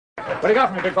What do you got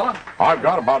for me, big fella? I've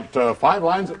got about 5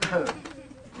 lines.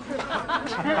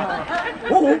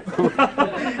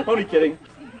 Only kidding.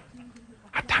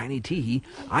 A tiny tee.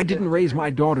 I didn't raise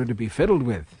my daughter to be fiddled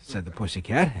with, said the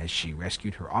pussycat as she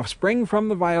rescued her offspring from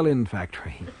the violin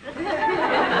factory.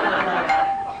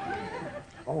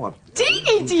 Oh,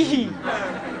 Teeny tee.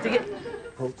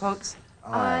 Folks,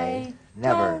 I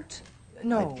never.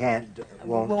 No. I can't.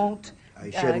 Won't.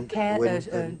 I shouldn't. Can't.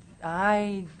 Wouldn't.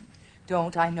 I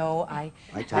don't. I know. I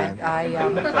time.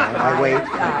 I wait.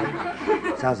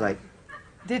 I Sounds like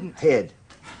didn't. hid.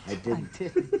 I didn't. I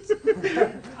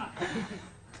didn't.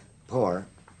 Pour.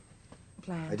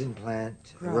 Plant. I didn't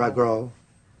plant. Grow. Grow.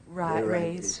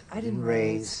 Raise. I didn't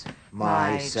raise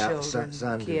my children,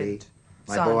 son to kid, be.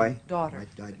 My son, boy. Daughter.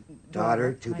 My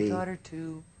daughter to my be. daughter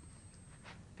to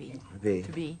be. To be.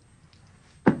 To be.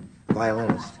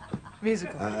 Violinist.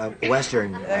 Musical.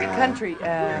 Western. Country.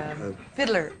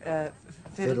 Fiddler.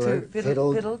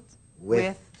 Fiddled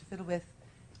with. Fiddle with.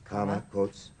 Comma,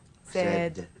 quotes.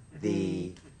 Said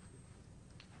the.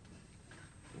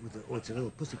 What's a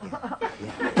little pussycat?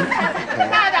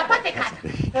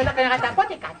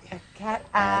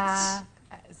 Cat.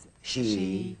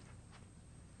 She.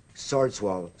 Sword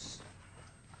swallows.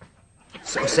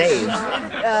 Saved.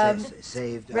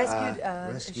 Saved.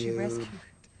 She rescued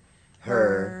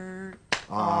her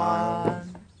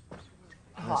on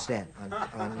stand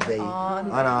on the on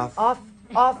off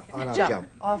jump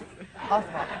off on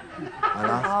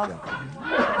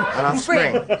off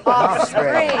spring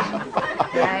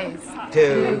nice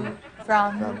to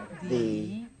from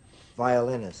the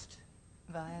violinist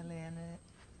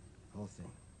whole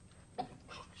thing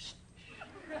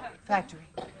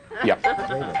Yep.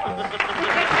 factory.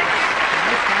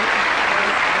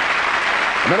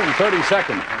 A minute and 30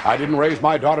 seconds. I didn't raise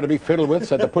my daughter to be fiddled with,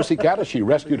 said the pussycat as she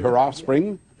rescued her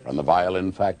offspring from the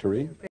violin factory.